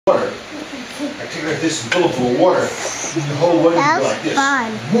I take it like this and fill it full of water. The whole way you go like this.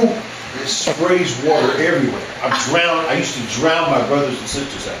 Whoop, it sprays water everywhere. I used to drown my brothers and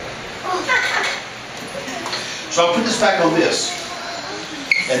sisters that way. So I'll put this back on this.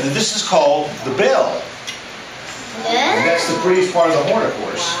 And then this is called the bell. And that's the prettiest part of the horn, of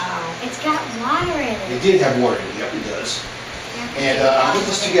course. Wow. It's got water in it. It did have water in it. Yep, it does. And I put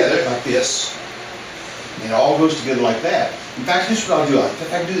this together like this. And it all goes together like that. In fact, here's what I'll do.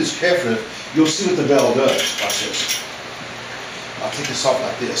 If I can do this carefully, you'll see what the bell does. Watch this. I'll take this off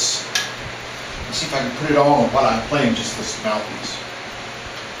like this. And see if I can put it on while I'm playing just this mouthpiece.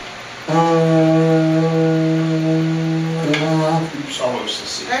 Oops, almost.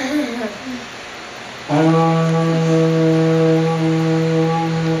 Let's see. In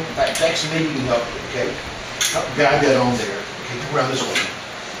fact, Jackson, maybe you can help me, okay? Help guide that on there. Okay, come around this way.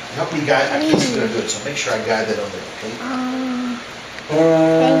 Help me guide. I can't see what I'm doing, so make sure I guide that on there, okay?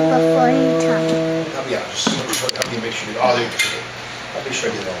 Think before you talk. Help me out. Just help me make sure you. Oh, there you go. I'll make sure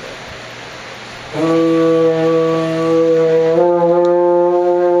I get it on there.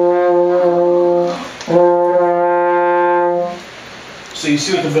 So you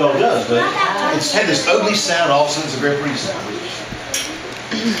see what the bell does, but it's had this ugly sound. All of a sudden, it's a very pretty sound.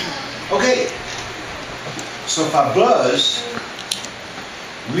 Okay. So if I buzz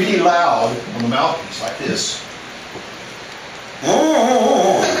really loud on the mouthpiece like this, I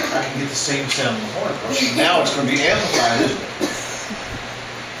can get the same sound in the horn. Now it's going to be amplified, isn't it?